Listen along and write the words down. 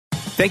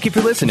Thank you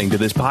for listening to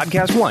this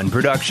Podcast One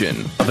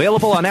production.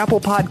 Available on Apple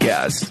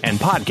Podcasts and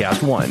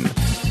Podcast One.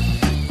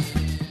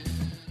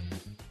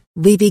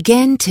 We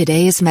begin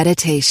today's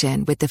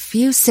meditation with a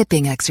few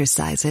sipping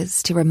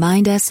exercises to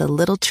remind us a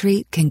little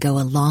treat can go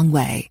a long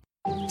way.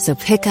 So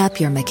pick up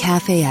your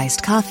McCafe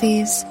iced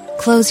coffees,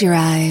 close your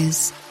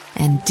eyes,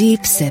 and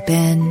deep sip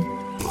in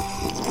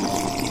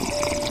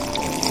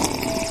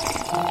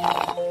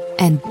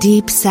and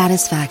deep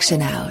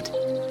satisfaction out.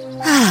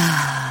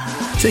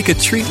 Take a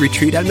treat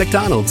retreat at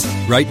McDonald's.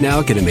 Right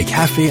now, get a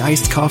McCafe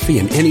iced coffee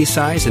in any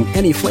size and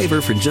any flavor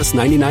for just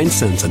 99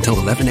 cents until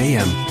 11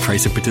 a.m.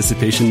 Price and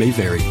participation may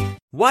vary.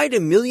 Why do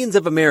millions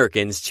of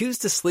Americans choose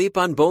to sleep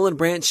on Boll &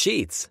 Branch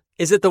sheets?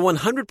 Is it the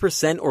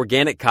 100%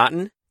 organic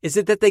cotton? Is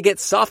it that they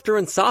get softer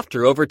and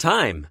softer over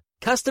time?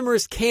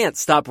 Customers can't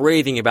stop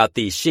raving about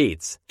these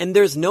sheets, and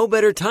there's no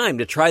better time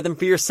to try them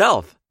for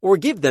yourself or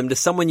give them to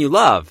someone you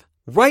love.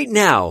 Right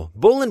now,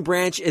 Boll &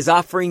 Branch is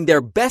offering their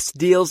best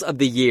deals of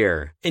the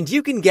year, and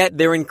you can get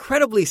their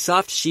incredibly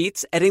soft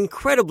sheets at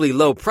incredibly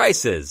low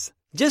prices.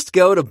 Just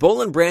go to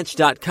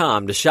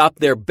bollandbranch.com to shop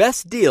their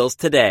best deals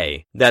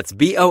today. That's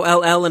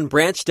BOLL and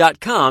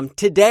branch.com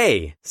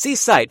today. See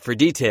site for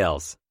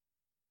details.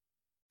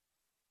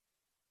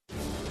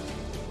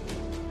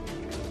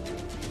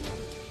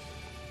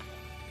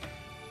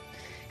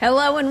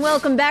 Hello and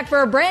welcome back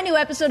for a brand new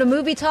episode of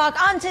Movie Talk.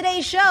 On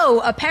today's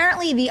show,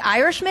 apparently The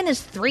Irishman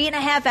is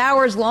 3.5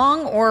 hours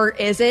long, or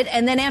is it?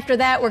 And then after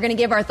that, we're going to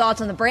give our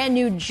thoughts on the brand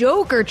new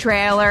Joker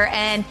trailer.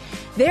 And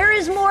there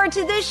is more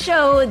to this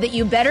show that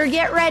you better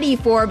get ready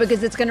for,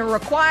 because it's going to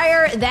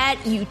require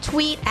that you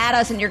tweet at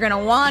us, and you're going to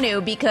want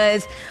to,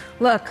 because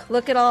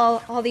look at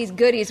all these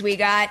goodies we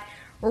got.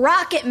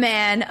 Rocket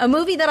Man, a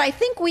movie that I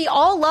think we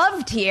all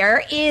loved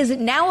here, is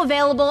now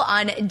available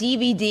on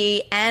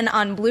DVD and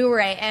on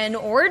Blu-ray.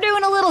 And we're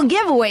doing a little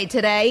giveaway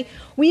today.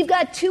 We've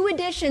got 2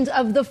 editions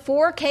of the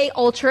 4K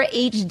Ultra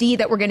HD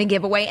that we're going to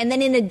give away. And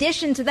then in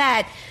addition to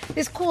that,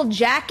 this cool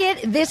jacket,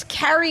 this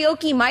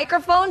karaoke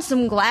microphone,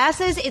 some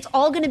glasses, it's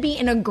all going to be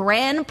in a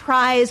grand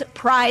prize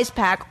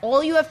pack.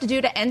 All you have to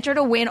do to enter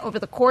to win over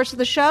the course of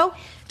the show,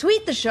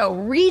 tweet the show,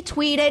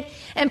 retweet it,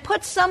 and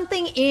put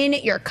something in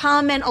your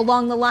comment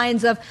along the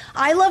lines of,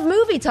 I love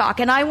Movie Talk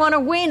and I want to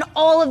win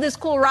all of this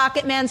cool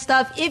Rocket Man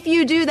stuff. If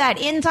you do that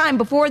in time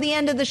before the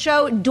end of the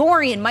show,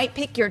 Dorian might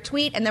pick your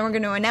tweet, and then we're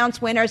going to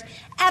announce winners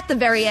at the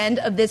very end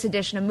of this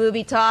edition of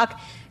Movie Talk.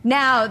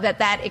 Now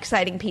that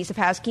exciting piece of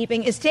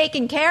housekeeping is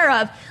taken care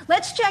of,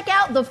 let's check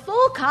out the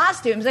full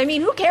costumes. I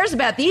mean, who cares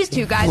about these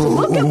two guys?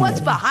 Look at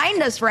what's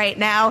behind us right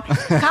now.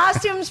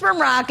 Costumes from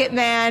Rocket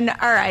Man.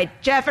 All right,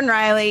 Jeff and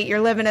Riley,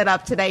 you're living it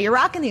up today. You're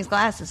rocking these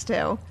glasses,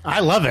 too.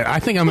 I love it. I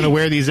think I'm going to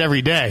wear these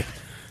every day.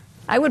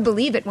 I would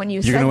believe it when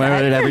you said that. You're going to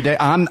wear it every day?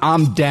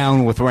 I'm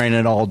down with wearing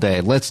it all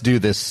day. Let's do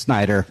this,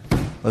 Snyder.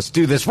 Let's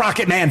do this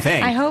Rocket Man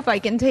thing. I hope I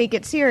can take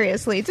it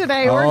seriously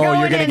today. We're going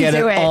you're going to get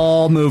it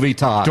all Movie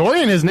Talk.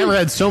 Dorian has never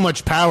had so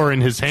much power in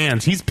his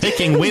hands. He's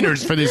picking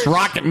winners for this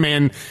Rocket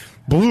Man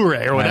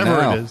Blu-ray or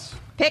whatever it is.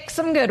 Pick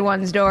some good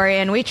ones,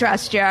 Dorian. We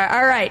trust you.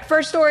 All right,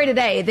 first story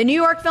today. The New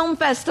York Film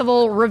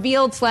Festival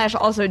revealed /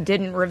 also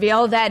didn't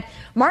reveal that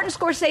Martin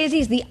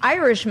Scorsese's The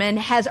Irishman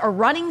has a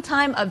running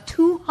time of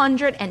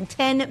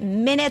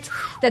 210 minutes.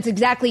 That's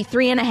exactly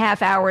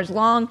 3.5 hours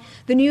long.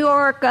 The New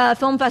York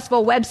Film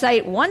Festival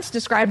website once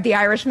described The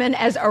Irishman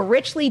as a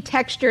richly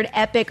textured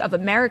epic of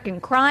American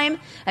crime,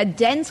 a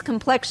dense,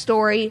 complex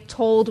story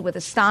told with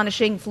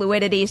astonishing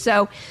fluidity.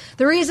 So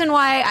the reason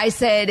why I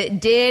said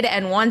did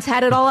and once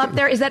had it all up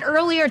there is that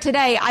earlier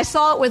today, I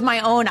saw it with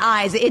my own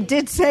eyes. It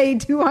did say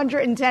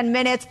 210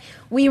 minutes.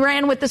 We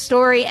ran with the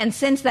story, and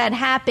since that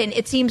happened,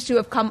 it seems to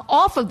have come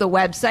off of the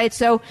website.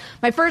 So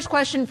my first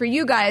question for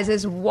you guys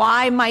is,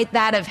 why might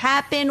that have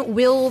happened?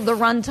 Will the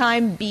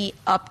runtime be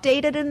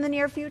updated in the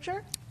near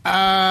future?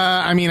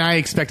 I mean, I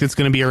expect it's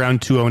going to be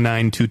around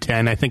 209,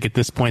 210. I think at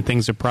this point,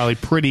 things are probably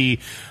pretty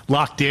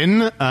locked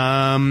in.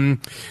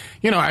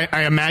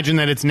 I imagine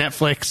that it's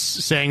Netflix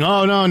saying,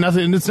 oh, no,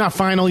 nothing, it's not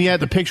final yet.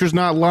 The picture's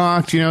not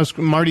locked.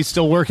 Marty's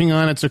still working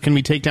on it. So can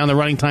we take down the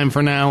running time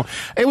for now?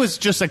 It was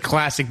just a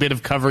classic bit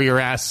of cover your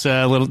ass.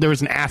 There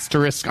was an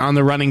asterisk on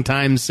the running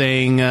time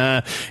saying,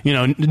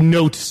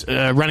 notes,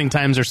 running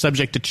times are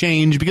subject to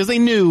change, because they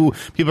knew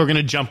people are going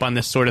to jump on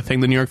this sort of thing,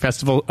 the New York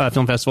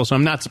Film Festival. So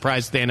I'm not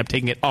surprised they end up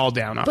taking it all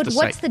down off the site. But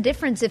what's the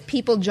difference if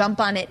people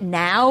jump on it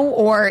now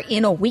or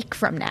in a week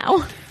from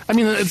now? I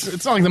mean,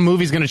 it's not like the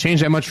movie's going to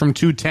change that much from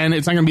 2:10.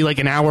 It's not going to be like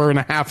an hour and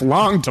a half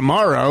long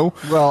tomorrow.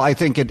 Well, I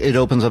think it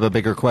opens up a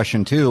bigger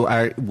question, too.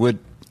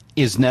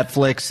 Is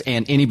Netflix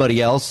and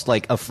anybody else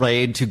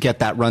afraid to get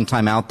that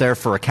runtime out there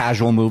for a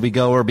casual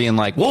moviegoer being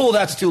like, whoa,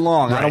 that's too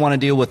long. Right. I don't want to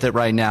deal with it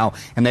right now.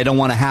 And they don't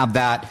want to have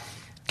that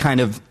kind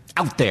of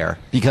out there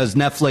because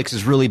Netflix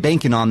is really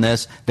banking on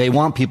this. They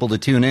want people to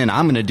tune in.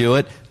 I'm going to do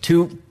it.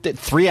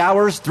 3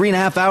 hours,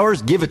 3.5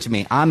 hours, give it to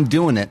me. I'm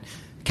doing it.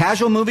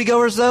 Casual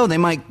moviegoers, though, they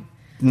might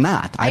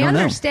not. I don't know.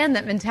 I understand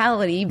that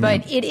mentality,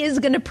 but it is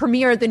going to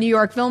premiere at the New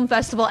York Film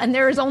Festival, and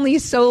there is only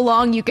so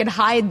long you can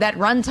hide that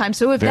runtime.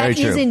 So if Very that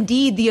is true.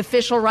 indeed the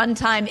official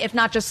runtime, if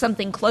not just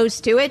something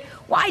close to it,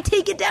 why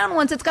take it down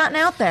once it's gotten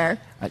out there?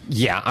 I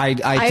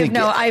think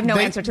I have no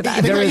answer to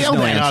that. They There is yelled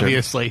no at, answer.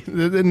 obviously.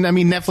 I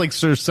mean,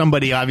 Netflix or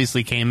somebody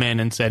obviously came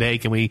in and said, hey,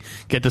 can we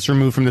get this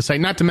removed from the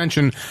site? Not to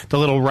mention the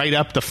little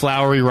write-up, the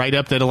flowery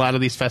write-up that a lot of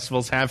these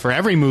festivals have for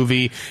every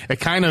movie. It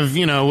kind of,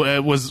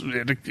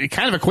 it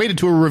kind of equated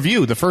to a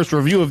review, the first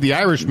review of The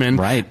Irishman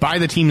by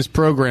the team's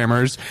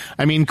programmers.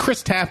 I mean,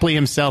 Chris Tapley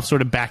himself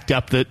sort of backed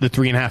up the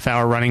 3.5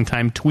 hour running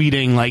time,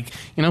 tweeting like,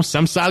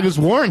 some sagas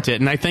warrant it.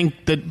 And I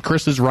think that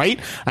Chris is right.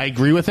 I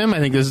agree with him. I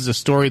think this is a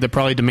story that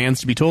probably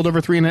demands to be told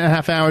over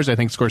 3.5 hours. I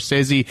think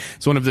Scorsese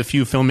is one of the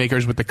few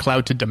filmmakers with the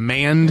clout to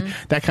demand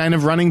that kind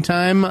of running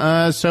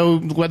time. So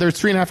whether it's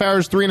 3.5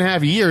 hours,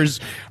 3.5 years,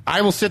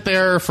 I will sit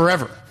there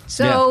forever.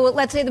 So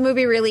let's say the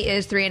movie really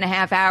is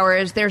 3.5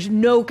 hours. There's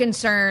no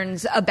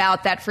concerns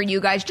about that for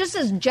you guys, just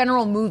as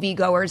general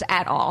moviegoers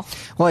at all.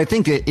 Well, I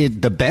think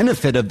the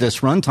benefit of this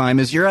runtime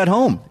is you're at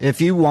home.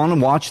 If you want to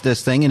watch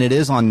this thing and it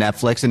is on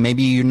Netflix, and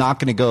maybe you're not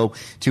going to go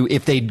to,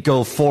 if they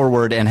go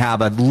forward and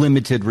have a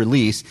limited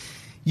release,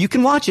 you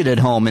can watch it at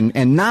home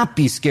and not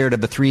be scared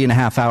of the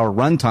 3.5 hour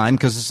runtime,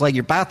 because it's like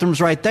your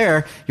bathroom's right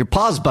there, your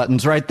pause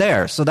button's right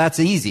there. So that's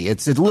easy.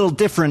 It's a little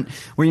different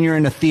when you're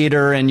in a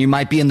theater and you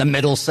might be in the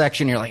middle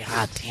section. You're like,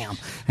 damn,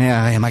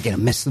 am I going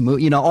to miss the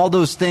movie? All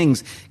those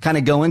things kind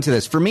of go into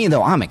this. For me,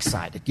 though, I'm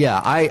excited.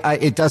 Yeah,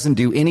 it doesn't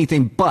do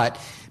anything but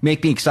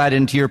make me excited.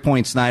 And to your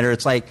point, Snyder,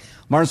 it's like,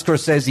 Martin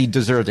Scorsese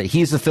deserves it.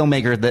 He's the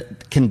filmmaker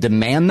that can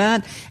demand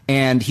that,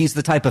 and he's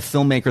the type of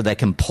filmmaker that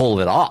can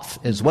pull it off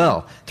as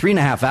well.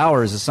 3.5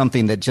 hours is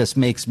something that just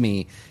makes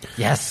me,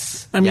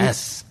 yes.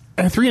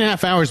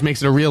 3.5 hours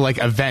makes it a real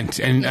event,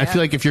 and I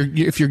feel like if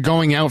you're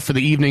going out for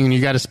the evening and you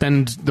got to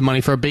spend the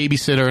money for a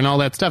babysitter and all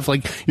that stuff,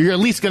 you're at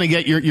least going to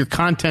get your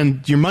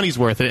content, your money's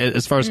worth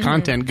as far as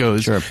content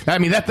goes. Sure. I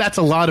mean that's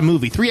a lot of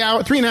movie.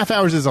 3.5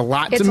 hours is a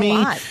lot to me.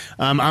 It's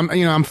a lot.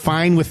 I'm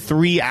fine with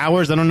 3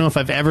 hours. I don't know if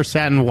I've ever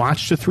sat and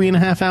watched a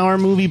 3.5 hour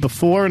movie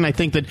before, and I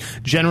think that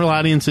general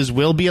audiences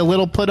will be a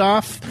little put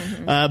off.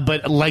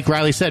 But like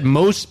Riley said,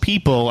 most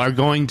people are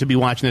going to be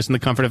watching this in the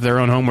comfort of their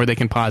own home, where they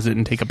can pause it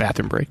and take a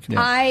bathroom break.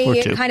 I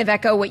kind of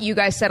echo what you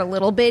guys said a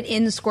little bit.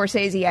 In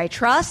Scorsese, I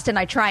trust, and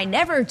I try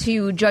never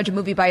to judge a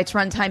movie by its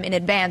runtime in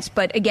advance.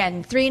 But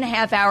again,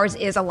 3.5 hours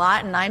is a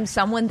lot, and I'm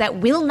someone that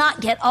will not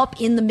get up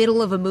in the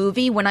middle of a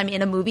movie when I'm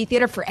in a movie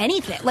theater for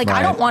anything.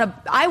 I don't want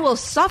to. I will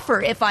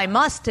suffer if I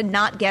must to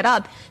not get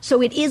up.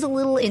 So it is a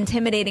little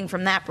intimidating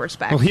from that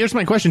perspective. Well, here's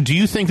my question: do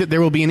you think that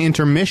there will be an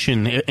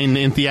intermission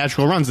in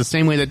theatrical runs, the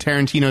same way that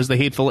Tarantino's The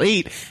Hateful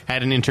Eight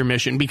had an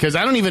intermission? Because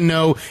I don't even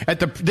know at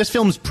this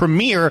film's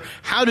premiere,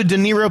 how did De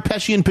Niro,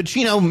 Pesci, and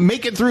Pacino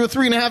make it through a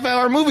 3.5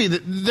 hour movie?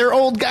 They're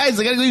old guys.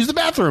 They got to go use the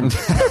bathroom.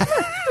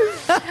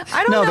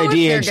 I don't know they if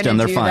de-aged them.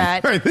 They're fine.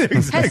 That. Right,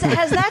 exactly.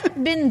 Has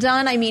that been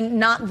done? I mean,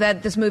 not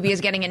that this movie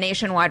is getting a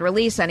nationwide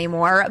release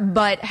anymore,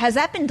 but has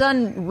that been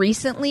done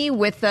recently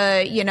with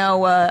a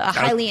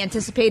highly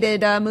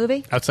anticipated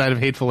movie? Outside of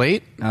Hateful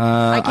Eight?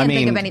 I can't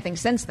think of anything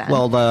since then.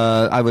 Well,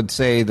 I would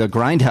say the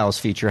Grindhouse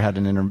feature had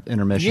an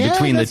intermission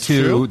between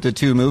the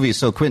two movies.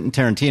 So Quentin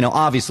Tarantino,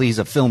 obviously he's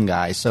a film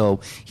guy, so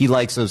he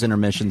likes those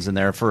intermissions in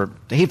there. For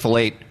The Hateful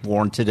Eight,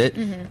 warranted it.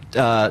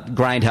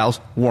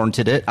 Grindhouse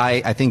warranted it.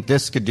 I think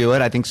this could do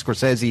it. I think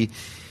Scorsese,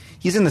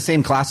 he's in the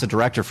same class of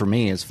director for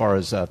me as far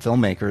as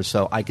filmmakers,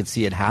 so I could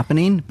see it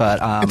happening. But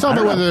it's all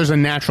about whether there's a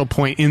natural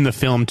point in the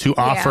film to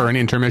offer an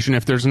intermission.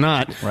 If there's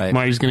not,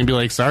 Marty's going to be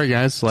like, sorry,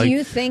 guys. Do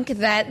you think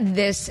that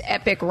this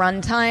epic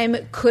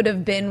runtime could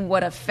have been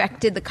what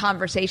affected the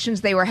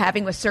conversations they were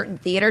having with certain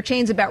theater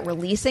chains about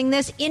releasing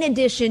this, in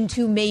addition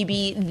to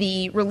maybe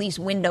the release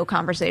window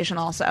conversation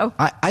also?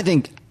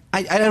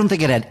 I don't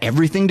think it had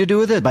everything to do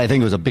with it, but I think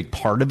it was a big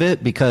part of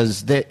it,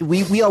 because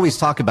we always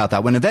talk about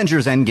that. When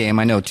Avengers Endgame,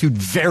 I know, two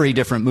very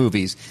different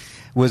movies,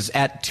 was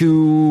at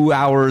 2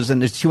 hours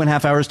and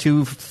 2.5 hours,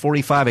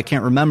 2:45, I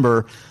can't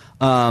remember.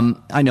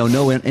 I know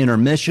no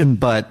intermission,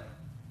 but,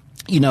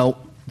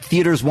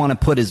 theaters want to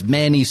put as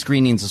many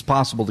screenings as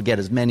possible to get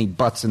as many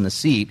butts in the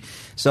seat.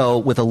 So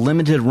with a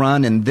limited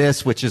run in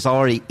this, which is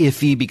already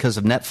iffy because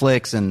of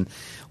Netflix and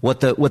what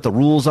the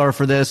rules are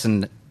for this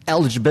and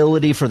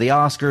eligibility for the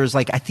Oscars,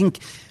 I think,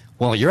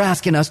 you're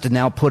asking us to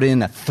now put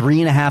in a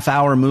 3.5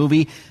 hour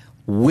movie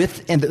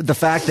and the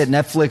fact that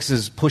Netflix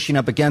is pushing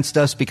up against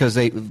us because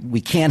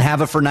we can't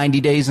have it for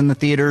 90 days in the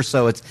theater.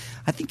 So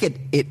I think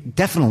it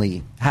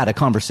definitely had a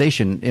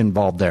conversation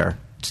involved there.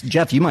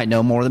 Jeff, you might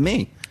know more than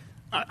me.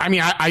 I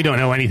mean, I don't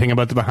know anything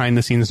about the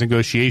behind-the-scenes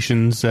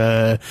negotiations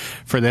for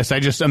this. I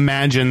just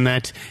imagine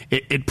that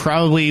it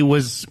probably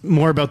was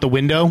more about the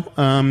window.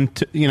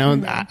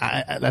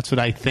 That's what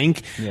I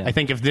think. Yeah. I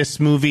think if this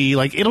movie,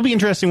 like, it'll be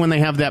interesting when they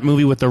have that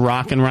movie with The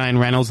Rock and Ryan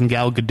Reynolds and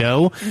Gal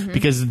Gadot,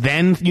 because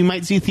then you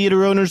might see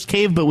theater owners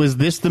cave. But was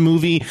this the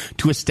movie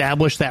to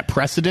establish that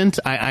precedent?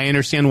 I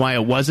understand why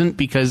it wasn't,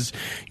 because,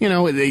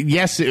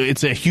 yes,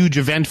 it's a huge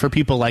event for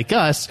people like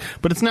us,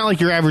 but it's not like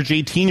your average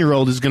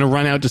 18-year-old is going to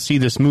run out to see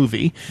this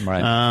movie.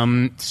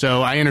 Right.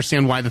 So I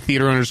understand why the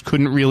theater owners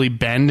couldn't really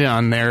bend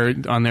on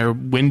their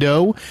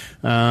window.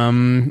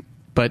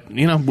 But,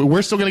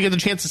 we're still going to get the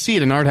chance to see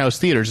it in art house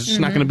theaters. It's just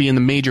not going to be in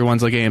the major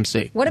ones like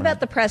AMC. What about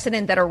the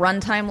precedent that a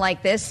runtime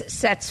like this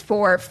sets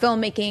for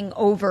filmmaking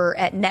over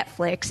at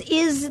Netflix?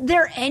 Is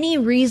there any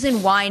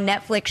reason why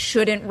Netflix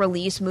shouldn't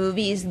release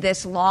movies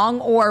this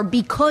long? Or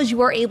because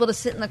you are able to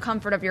sit in the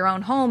comfort of your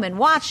own home and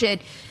watch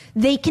it,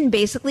 they can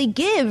basically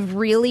give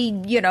really,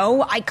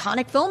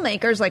 iconic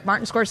filmmakers like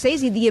Martin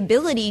Scorsese the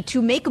ability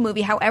to make a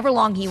movie however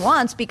long he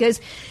wants,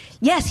 because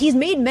yes, he's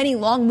made many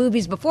long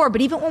movies before, but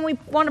even when we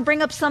want to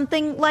bring up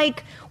something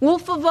like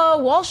Wolf of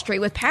Wall Street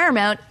with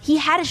Paramount, he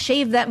had to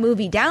shave that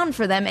movie down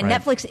for them, and right.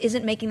 Netflix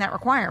isn't making that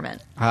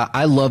requirement.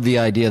 I love the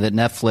idea that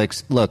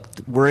Netflix, look,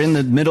 we're in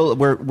the middle,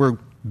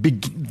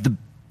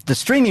 the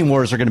streaming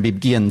wars are going to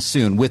begin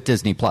soon with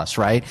Disney Plus,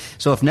 right?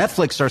 So if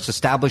Netflix starts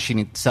establishing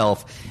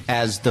itself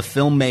as the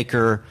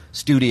filmmaker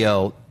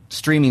studio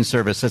streaming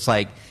service, it's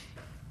like,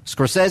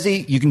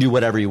 Scorsese, you can do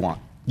whatever you want.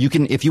 You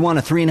can, if you want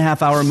a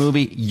 3.5-hour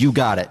movie, you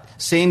got it.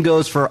 Same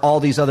goes for all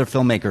these other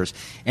filmmakers.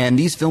 And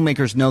these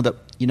filmmakers know that,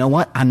 you know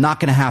what? I'm not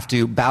going to have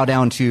to bow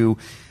down to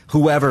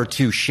whoever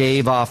to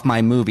shave off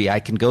my movie. I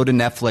can go to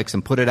Netflix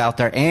and put it out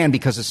there, and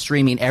because of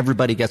streaming,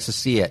 everybody gets to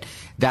see it.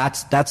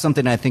 That's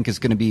something I think is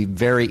going to be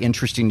very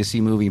interesting to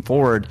see moving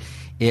forward.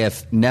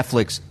 If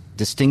Netflix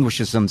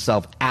distinguishes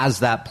themselves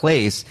as that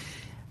place,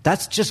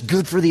 that's just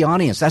good for the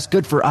audience. That's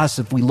good for us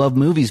if we love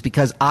movies,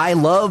 because I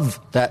love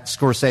that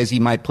Scorsese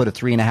might put a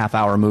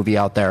 3.5-hour movie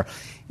out there.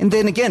 And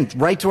then again,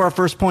 right to our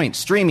first point,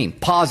 streaming.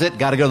 Pause it,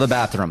 got to go to the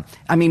bathroom.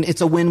 I mean, it's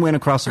a win-win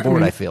across the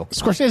board, I feel.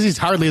 Scorsese's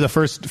hardly the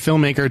first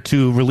filmmaker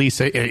to release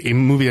a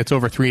movie that's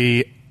over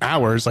 3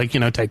 hours, like,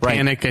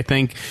 Titanic, right. I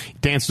think,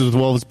 Dances with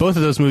Wolves. Both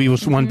of those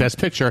movies won Best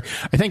Picture.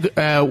 I think with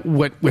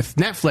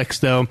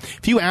Netflix, though,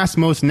 if you ask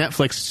most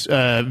Netflix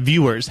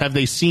viewers, have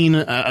they seen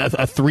a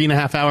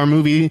 3.5-hour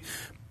movie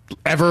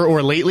ever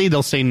or lately,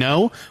 they'll say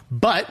no.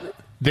 But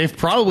they've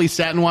probably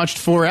sat and watched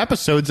 4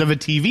 episodes of a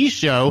TV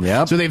show.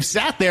 Yep. So they've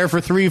sat there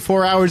for 3 or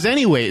 4 hours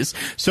anyways.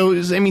 So,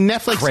 I mean,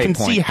 Netflix can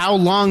see how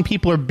long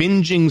people are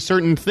binging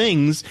certain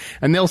things,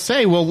 and they'll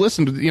say, well,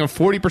 listen,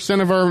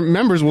 40% of our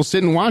members will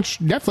sit and watch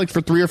Netflix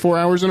for 3 or 4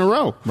 hours in a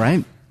row.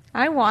 Right.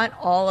 I want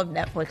all of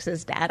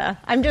Netflix's data.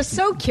 I'm just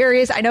so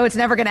curious. I know it's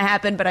never going to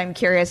happen, but I'm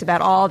curious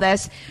about all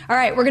this. All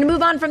right, we're going to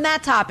move on from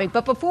that topic.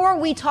 But before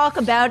we talk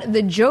about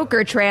the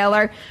Joker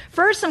trailer,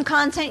 first, some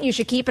content you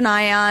should keep an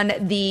eye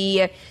on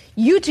the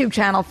YouTube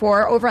channel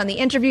for. Over on the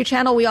interview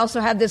channel, we also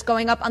have this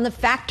going up on the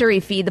Factory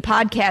feed, the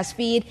podcast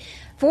feed.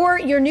 For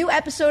your new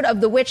episode of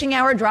The Witching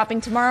Hour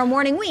dropping tomorrow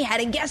morning, we had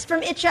a guest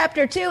from It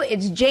Chapter 2.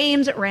 It's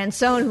James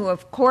Ransone, who,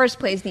 of course,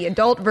 plays the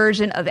adult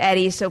version of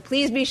Eddie. So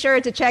please be sure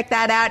to check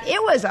that out.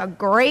 It was a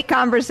great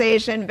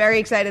conversation. Very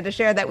excited to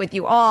share that with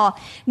you all.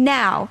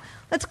 Now,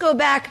 let's go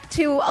back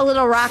to a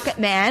little Rocket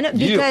Man,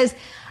 because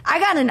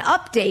I got an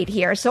update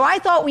here. So I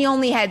thought we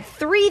only had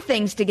 3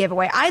 things to give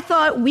away. I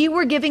thought we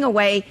were giving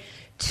away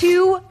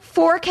 2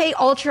 4K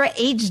Ultra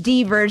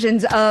HD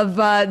versions of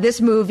this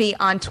movie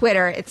on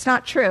Twitter. It's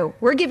not true.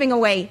 We're giving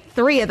away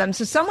 3 of them.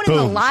 So someone in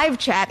the live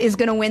chat is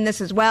going to win this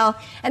as well.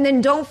 And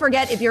then don't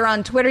forget, if you're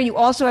on Twitter, you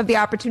also have the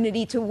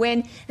opportunity to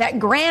win that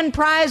grand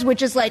prize,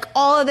 which is like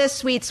all of this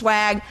sweet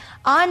swag.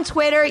 On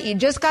Twitter, you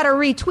just got to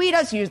retweet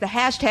us. Use the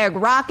hashtag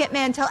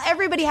RocketMan. Tell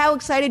everybody how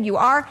excited you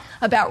are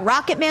about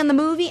Rocketman the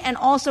movie and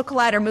also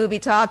Collider Movie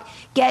Talk.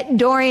 Get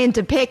Dorian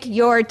to pick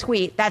your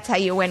tweet. That's how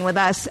you win with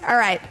us. All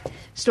right.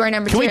 Story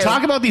number 2. Can we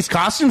talk about these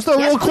costumes, though,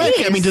 real quick?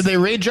 Please. I mean, did they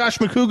raid Josh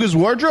McCouga's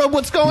wardrobe?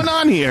 What's going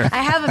on here?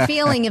 I have a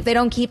feeling if they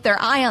don't keep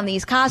their eye on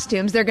these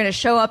costumes, they're going to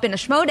show up in a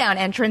Schmodown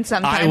entrance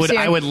sometime soon.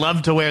 I would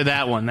love to wear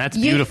that one. That's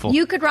beautiful.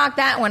 You could rock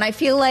that one. I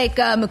feel like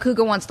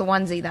McCouga wants the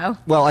onesie, though.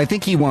 Well, I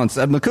think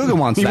McCouga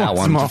wants that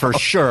one for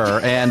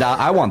sure, and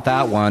I want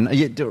that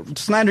one.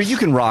 Snyder, you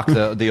can rock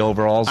the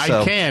overalls.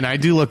 So I can. I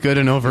do look good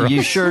in overalls.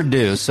 You sure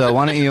do. So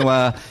why don't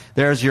you...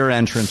 there's your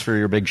entrance for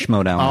your big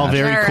Schmodown. All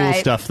very cool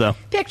stuff, though.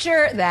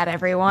 Picture that,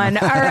 everyone.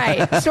 All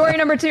right. Story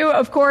number 2,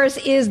 of course,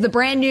 is the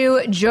brand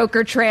new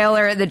Joker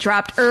trailer that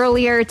dropped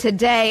earlier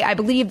today. I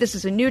believe this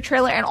is a new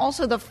trailer and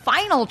also the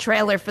final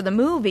trailer for the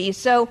movie.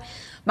 So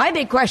my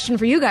big question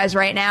for you guys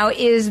right now,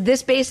 is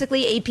this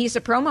basically a piece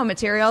of promo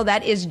material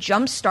that is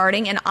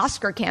jump-starting an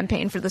Oscar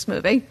campaign for this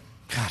movie?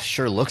 Gosh,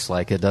 sure looks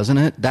like it, doesn't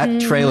it?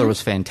 That trailer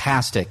was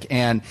fantastic.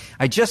 And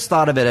I just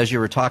thought of it as you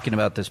were talking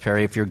about this,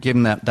 Perry, if you're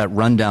giving that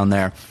rundown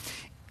there.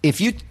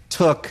 If you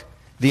took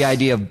the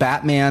idea of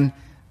Batman,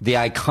 the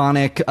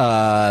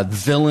iconic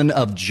villain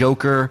of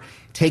Joker,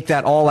 take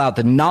that all out,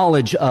 the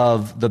knowledge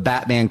of the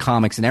Batman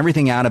comics and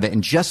everything out of it,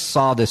 and just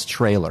saw this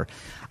trailer,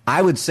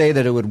 I would say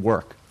that it would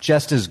work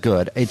just as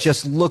good. It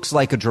just looks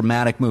like a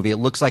dramatic movie. It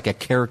looks like a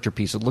character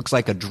piece. It looks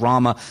like a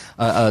drama,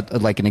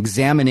 like an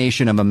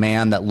examination of a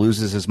man that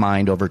loses his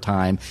mind over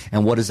time.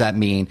 And what does that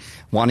mean?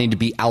 Wanting to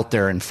be out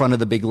there in front of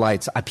the big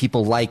lights.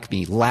 People like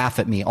me, laugh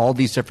at me, all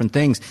these different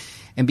things.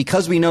 And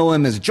because we know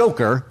him as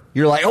Joker,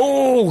 you're like,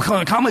 oh,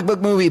 comic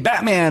book movie,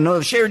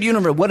 Batman, shared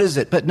universe, what is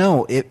it? But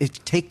no,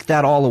 take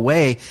that all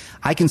away.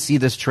 I can see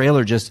this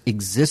trailer just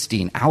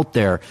existing out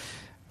there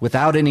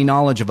without any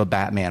knowledge of a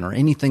Batman or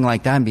anything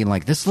like that, and being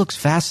like, this looks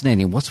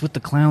fascinating. What's with the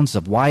clown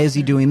stuff? Why is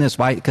he doing this?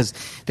 Why? Because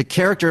the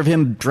character of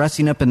him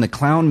dressing up in the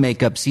clown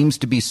makeup seems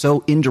to be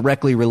so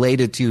indirectly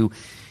related to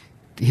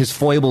his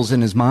foibles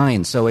in his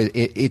mind. So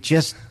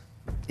it's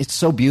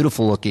so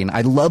beautiful looking.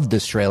 I love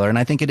this trailer, and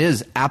I think it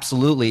is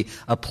absolutely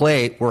a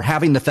play. We're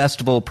having the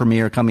festival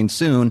premiere coming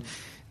soon.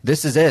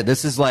 This is it.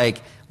 This is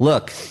like,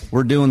 look,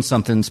 we're doing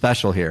something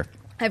special here.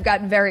 I've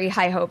got very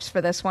high hopes for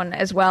this one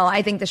as well.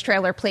 I think this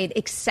trailer played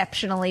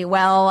exceptionally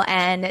well,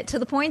 and to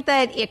the point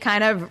that it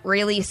kind of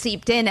really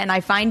seeped in, and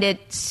I find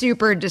it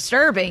super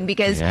disturbing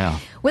because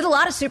with a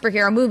lot of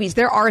superhero movies,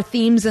 there are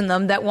themes in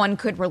them that one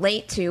could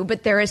relate to,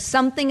 but there is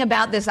something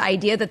about this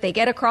idea that they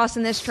get across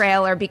in this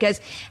trailer, because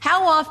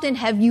how often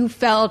have you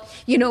felt,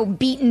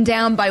 beaten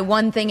down by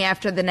one thing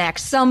after the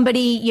next?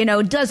 Somebody,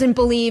 doesn't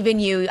believe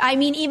in you. I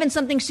mean, even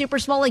something super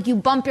small, like you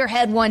bump your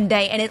head one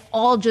day and it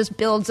all just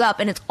builds up,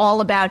 and it's all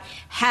about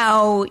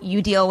how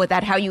you deal with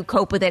that, how you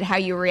cope with it, how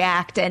you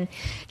react. And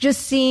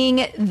just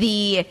seeing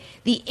the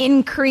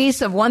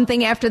increase of one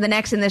thing after the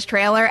next in this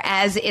trailer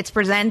as it's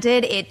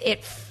presented,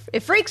 it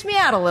freaks me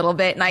out a little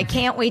bit, and I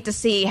can't wait to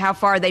see how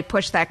far they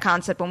push that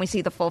concept when we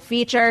see the full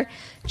feature.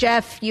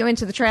 Jeff, you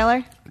into the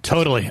trailer?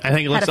 Totally. I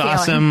think it looks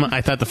awesome. I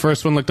thought the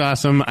first one looked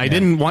awesome. I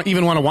didn't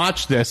even want to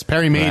watch this.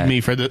 Perry made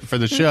me for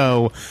the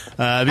show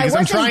because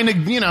I'm trying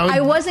to,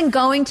 I wasn't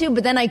going to,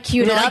 but then I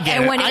queued it up,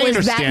 and when it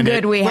was that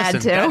good, we had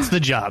to. That's the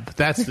job.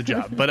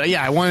 But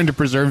I wanted to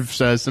preserve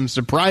some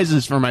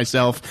surprises for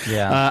myself.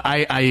 Yeah.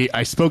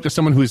 I spoke to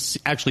someone who's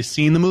actually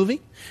seen the movie,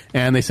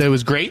 and they said it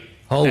was great.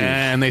 Oh.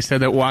 And they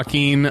said that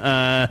Joaquin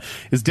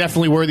is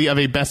definitely worthy of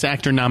a Best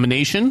Actor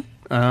nomination.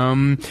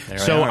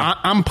 So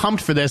I'm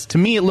pumped for this. To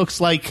me, it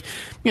looks like,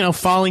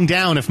 Falling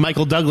Down if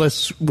Michael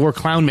Douglas wore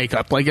clown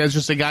makeup. Like, as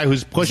just a guy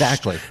who's pushed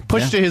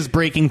to his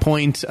breaking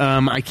point.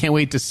 I can't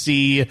wait to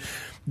see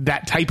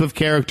that type of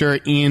character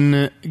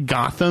in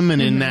Gotham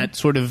and in that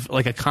sort of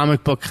like a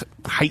comic book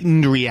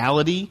heightened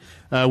reality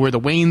where the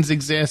Waynes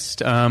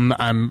exist.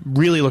 I'm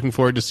really looking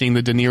forward to seeing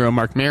the De Niro,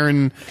 Mark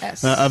Maron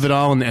of it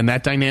all and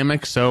that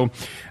dynamic. So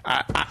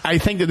I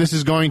think that this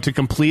is going to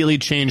completely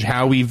change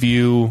how we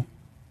view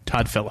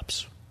Todd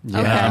Phillips.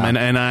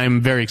 And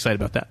I'm very excited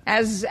about that.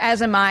 As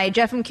am I.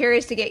 Jeff, I'm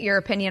curious to get your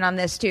opinion on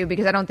this, too,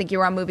 because I don't think you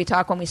were on Movie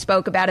Talk when we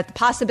spoke about it, the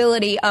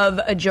possibility of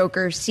a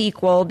Joker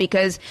sequel,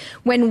 because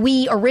when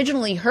we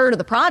originally heard of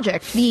the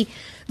project, the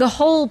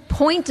whole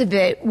point of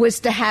it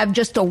was to have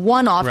just a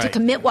one-off, to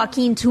commit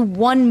Joaquin to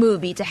one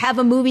movie, to have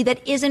a movie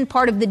that isn't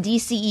part of the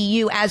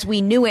DCEU as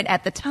we knew it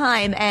at the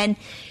time. And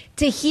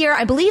to hear,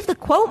 I believe the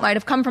quote might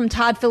have come from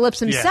Todd Phillips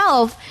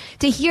himself,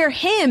 to hear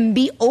him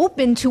be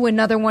open to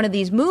another one of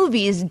these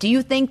movies, do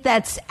you think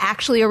that's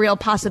actually a real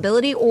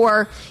possibility?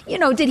 Or,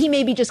 did he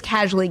maybe just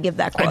casually give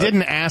that quote? I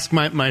didn't ask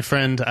my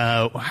friend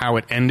how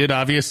it ended,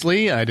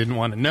 obviously. I didn't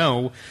want to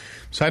know.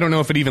 So I don't know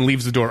if it even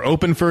leaves the door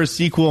open for a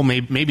sequel.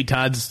 Maybe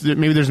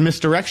there's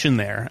misdirection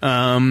there.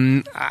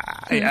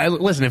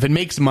 Listen, if it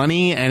makes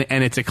money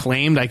and it's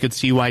acclaimed, I could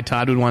see why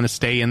Todd would want to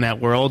stay in that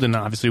world and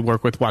obviously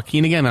work with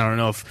Joaquin again. I don't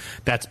know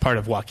if that's part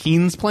of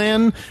Joaquin's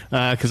plan,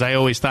 because I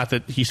always thought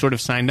that he sort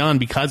of signed on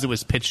because it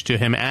was pitched to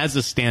him as a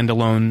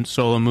standalone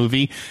solo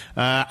movie.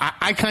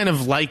 I kind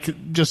of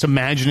like just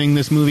imagining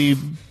this movie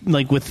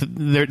like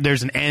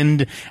there's an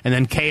end and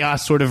then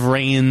chaos sort of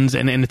reigns,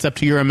 and it's up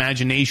to your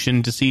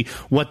imagination to see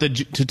what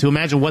to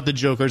imagine what the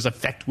Joker's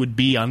effect would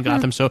be on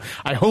Gotham. So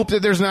I hope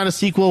that there's not a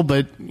sequel,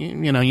 but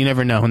you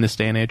never know in this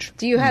day and age.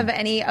 Do you have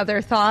any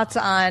other thoughts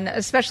on,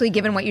 especially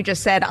given what you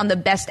just said, on the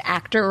Best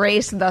Actor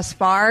race thus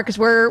far? Because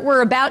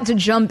we're about to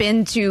jump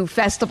into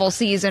festival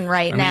season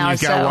now.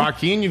 You've got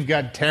Joaquin, you've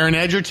got Taron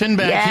Egerton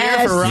back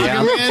here for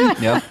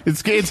Rocketman. Yep.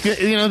 It's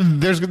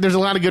there's a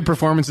lot of good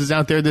performances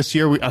out there this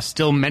year.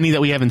 Still many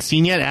that we haven't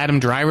seen yet. Adam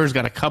Driver's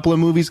got a couple of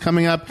movies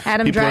coming up.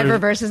 Adam Driver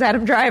versus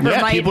Adam Driver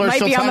might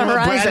be on the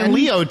horizon. Brad and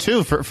Leo too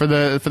for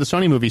the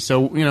Sony movie.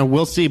 So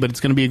we'll see, but it's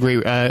going to be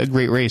a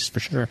great race for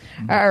sure.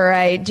 All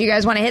right, do you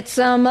guys want to hit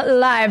some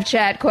live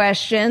chat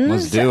questions?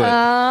 Let's do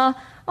it.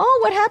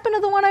 What happened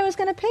to the one I was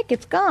going to pick?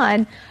 It's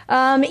gone.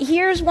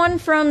 Here's one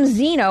from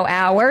Zeno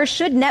Hour.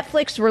 Should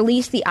Netflix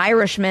release The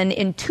Irishman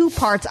in 2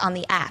 parts on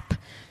the app?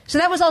 So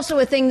that was also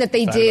a thing that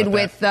they did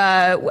with,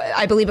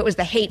 I believe it was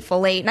The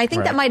Hateful Eight. And I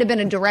think that might have been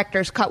a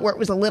director's cut where it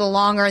was a little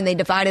longer and they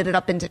divided it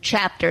up into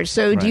chapters.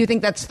 So do you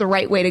think that's the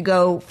right way to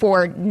go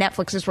for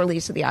Netflix's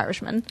release of The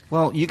Irishman?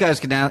 Well, you guys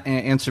can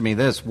answer me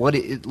this.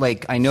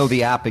 I know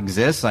the app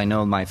exists. I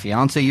know my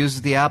fiance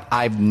uses the app.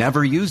 I've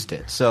never used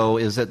it. So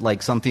is it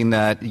like something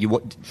that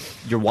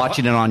you're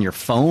watching it on your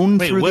phone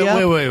through the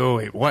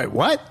app? Wait.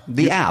 What?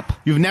 The app.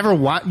 You never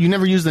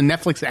used the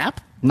Netflix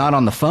app? Not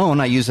on the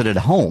phone. I use it at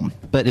home.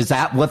 But is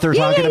that what they're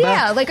talking about?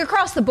 Yeah, like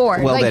across the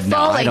board. Well, like then,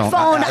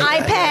 phone,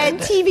 iPad,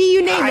 TV,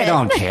 you name it. I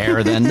don't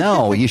care then.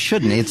 No, you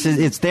shouldn't.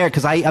 It's there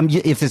because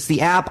if it's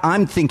the app,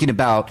 I'm thinking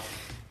about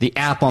the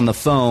app on the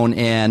phone,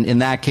 and in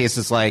that case,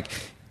 it's like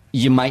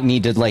you might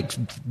need to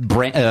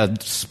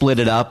split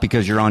it up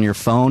because you're on your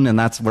phone, and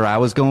that's where I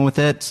was going with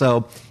it.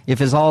 So if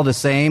it's all the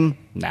same,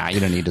 you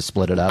don't need to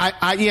split it up.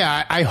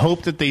 I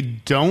hope that they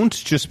don't,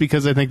 just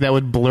because I think that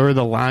would blur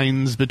the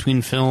lines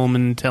between film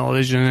and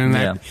television and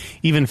that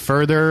even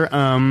further.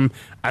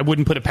 I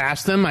wouldn't put it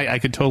past them. I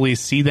could totally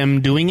see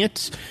them doing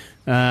it.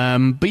 But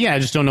I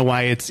just don't know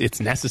why it's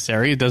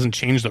necessary. It doesn't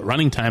change the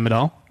running time at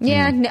all.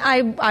 Yeah,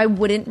 I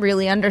wouldn't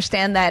really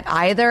understand that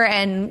either.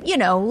 And,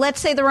 let's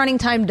say the running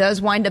time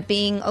does wind up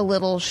being a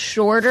little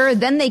shorter.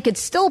 Then they could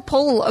still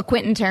pull a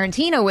Quentin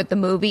Tarantino with the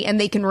movie and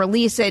they can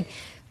release it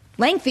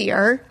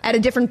lengthier at a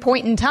different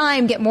point in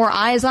time, get more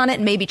eyes on it,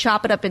 and maybe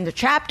chop it up into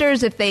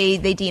chapters if they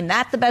deem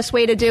that the best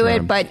way to do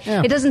it. But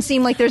it doesn't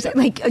seem like there's,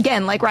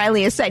 like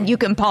Riley has said, you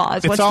can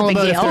pause. What's the big deal? It's all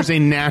about if there's a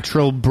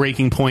natural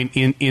breaking point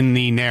in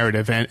the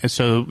narrative. And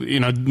so,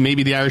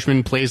 maybe The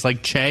Irishman plays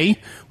like Che,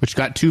 which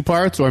got 2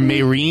 parts, or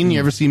Mayreen. You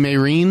ever see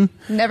Mayreen?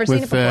 Never seen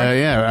it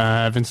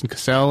before. Vincent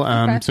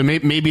Cassel. So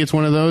maybe it's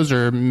one of those,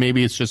 or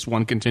maybe it's just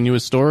one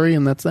continuous story,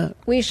 and that's that.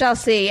 We shall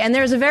see. And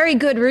there's a very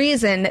good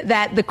reason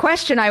that the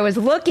question I was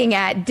looking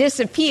at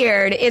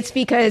disappeared. It's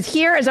because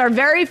here is our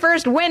very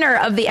first winner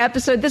of the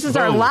episode. This is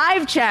our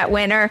live chat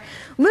winner,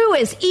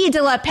 Luis E.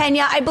 de la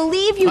Pena. I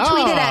believe you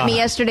tweeted at me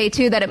yesterday,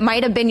 too, that it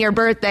might have been your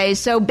birthday.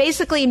 So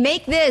basically,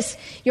 make this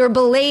your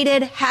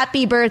belated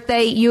happy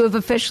birthday. You have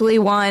officially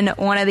won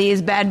one of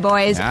these bad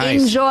boys.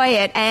 Nice. Enjoy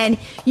it. And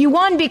you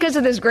won because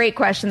of this great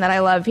question that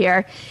I love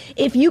here.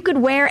 If you could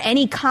wear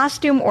any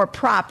costume or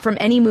prop from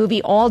any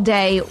movie all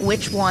day,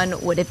 which one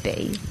would it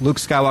be? Luke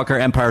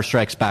Skywalker, Empire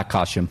Strikes Back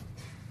costume.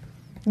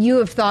 You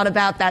have thought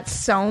about that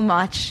so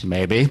much.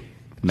 Maybe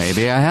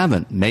I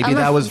haven't. Maybe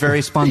that was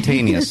very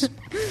spontaneous.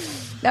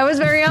 That was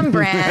very on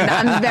brand.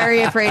 I'm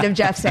very afraid of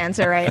Jeff's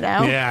answer right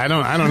now. Yeah, I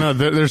don't know.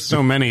 There's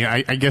so many.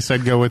 I guess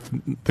I'd go with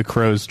the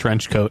Crow's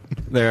trench coat.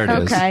 There it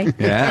is. Okay.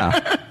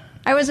 Yeah.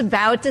 I was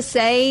about to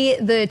say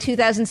the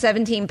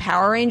 2017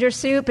 Power Ranger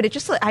suit, but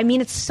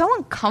it's so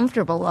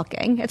uncomfortable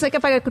looking. It's like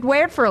if I could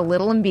wear it for a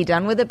little and be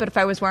done with it, but if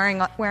I was wearing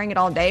it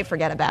all day,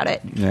 forget about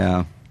it.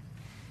 Yeah.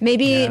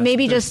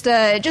 Maybe just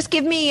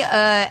give me,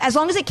 as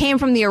long as it came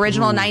from the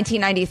original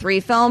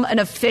 1993 film, an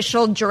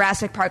official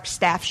Jurassic Park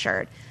staff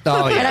shirt.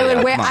 Oh, yeah.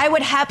 And I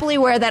would happily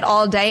wear that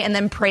all day and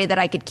then pray that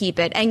I could keep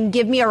it. And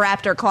give me a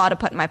raptor claw to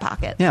put in my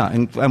pocket. Yeah,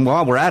 and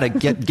while we're at it,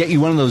 get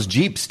you one of those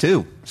Jeeps,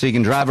 too, so you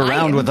can drive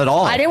around with it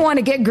all. I didn't want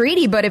to get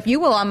greedy, but if you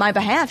will on my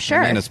behalf,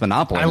 sure. I mean, it's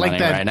Monopoly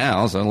money right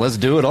now, so let's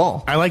do it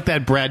all. I like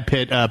that Brad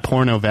Pitt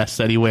porno vest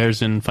that he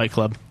wears in Fight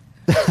Club.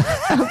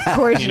 Of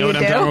course you know what do.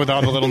 I'm talking about with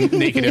all the little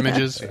naked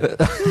images?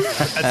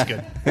 That's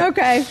good.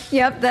 Okay.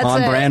 Yep. That's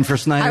on brand for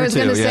Snyder. I was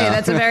going to say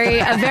that's a very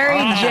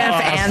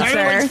Jeff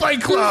answer.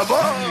 Fight Club.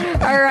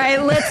 All right.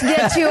 Let's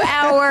get to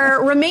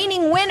our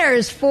remaining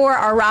winners for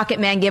our Rocket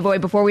Man giveaway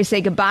before we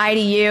say goodbye to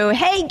you.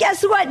 Hey,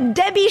 guess what?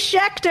 Debbie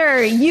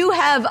Schechter, you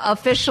have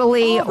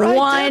officially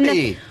won.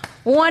 Debbie.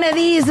 One of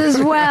these as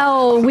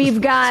well.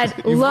 We've got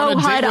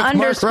LowHUD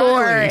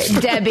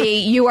 _ Debbie.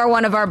 You are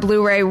one of our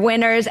Blu-ray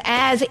winners,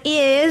 as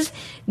is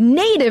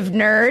Native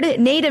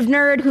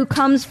Nerd, who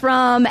comes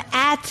from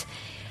at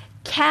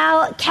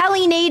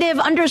CaliNative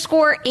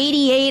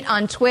 _88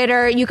 on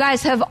Twitter. You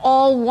guys have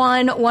all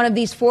won one of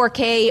these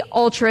 4K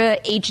Ultra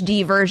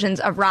HD versions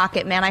of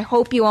Rocket Man. I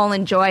hope you all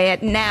enjoy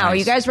it. Now, Are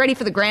you guys ready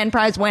for the grand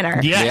prize winner?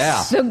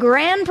 Yes. Yeah. The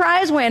grand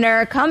prize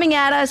winner coming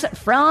at us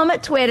from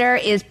Twitter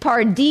is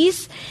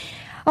Pardis.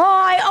 Oh,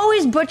 I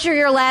always butcher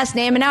your last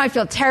name, and now I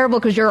feel terrible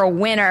because you're a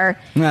winner.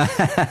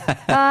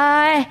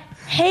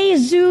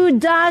 Hezu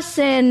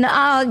Dawson.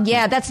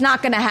 Yeah, that's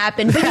not going to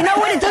happen. But you know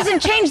what? It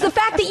doesn't change the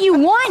fact that you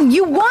won.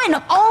 You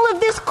won all of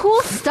this cool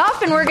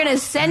stuff, and we're going to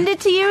send it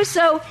to you.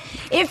 So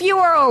if you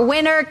are a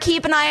winner,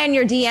 keep an eye on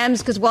your DMs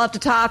because we'll have to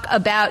talk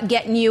about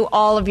getting you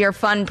all of your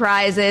fun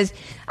prizes.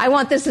 I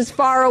want this as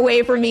far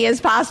away from me as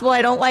possible.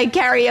 I don't like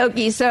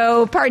karaoke.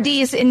 So,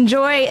 Pardis,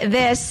 enjoy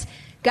this.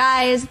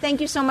 Guys,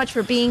 thank you so much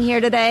for being here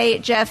today,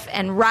 Jeff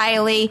and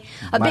Riley.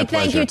 A big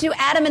thank you to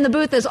Adam in the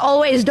booth, as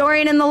always,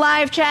 Dorian in the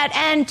live chat,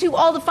 and to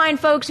all the fine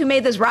folks who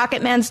made this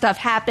Rocket Man stuff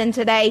happen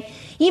today.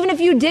 Even if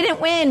you didn't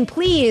win,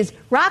 please,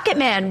 Rocket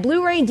Man,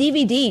 Blu-ray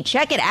DVD,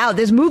 check it out.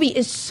 This movie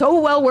is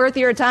so well worth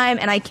your time,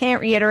 and I can't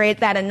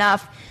reiterate that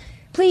enough.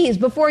 Please,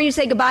 before you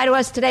say goodbye to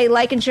us today,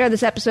 like and share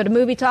this episode of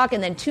Movie Talk,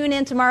 and then tune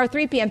in tomorrow,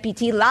 3 p.m.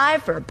 PT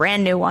Live for a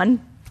brand new one.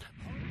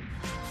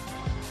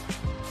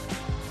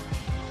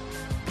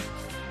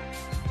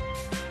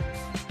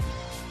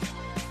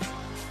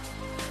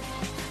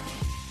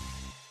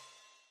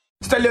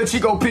 that little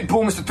Chico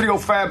Pitbull, Mr.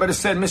 305, better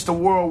said Mr.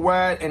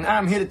 Worldwide, and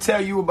I'm here to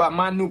tell you about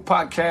my new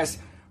podcast,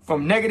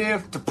 From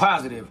Negative to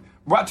Positive,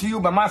 brought to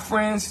you by my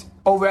friends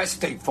over at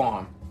State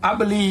Farm. I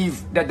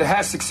believe that to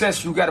have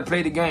success, you got to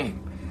play the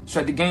game, so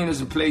that the game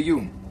doesn't play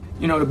you.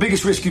 You know, the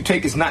biggest risk you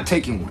take is not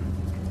taking one.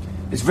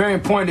 It's very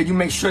important that you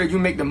make sure that you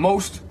make the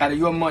most out of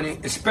your money,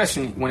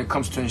 especially when it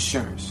comes to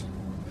insurance.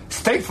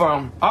 State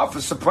Farm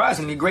offers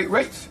surprisingly great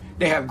rates.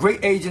 They have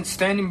great agents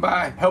standing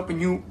by helping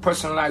you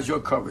personalize your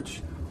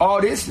coverage. All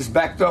this is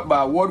backed up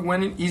by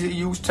award-winning,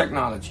 easy-to-use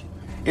technology.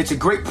 It's a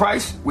great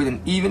price with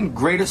an even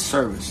greater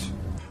service.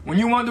 When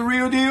you want the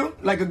real deal,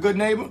 like a good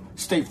neighbor,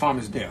 State Farm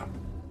is there.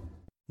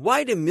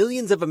 Why do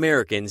millions of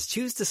Americans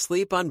choose to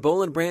sleep on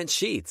Boll & Branch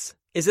sheets?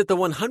 Is it the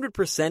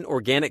 100%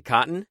 organic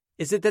cotton?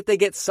 Is it that they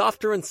get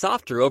softer and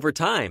softer over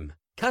time?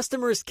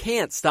 Customers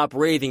can't stop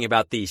raving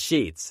about these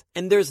sheets,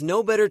 and there's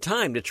no better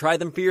time to try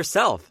them for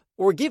yourself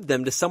or give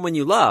them to someone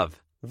you love.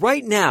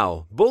 Right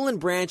now, Boll &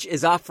 Branch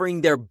is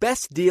offering their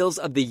best deals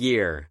of the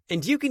year,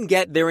 and you can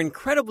get their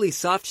incredibly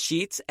soft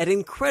sheets at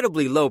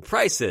incredibly low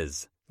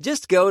prices.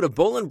 Just go to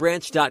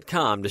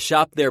bollandbranch.com to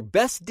shop their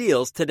best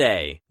deals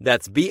today.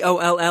 That's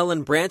BOLL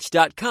and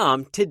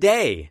branch.com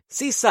today.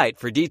 See site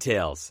for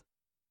details.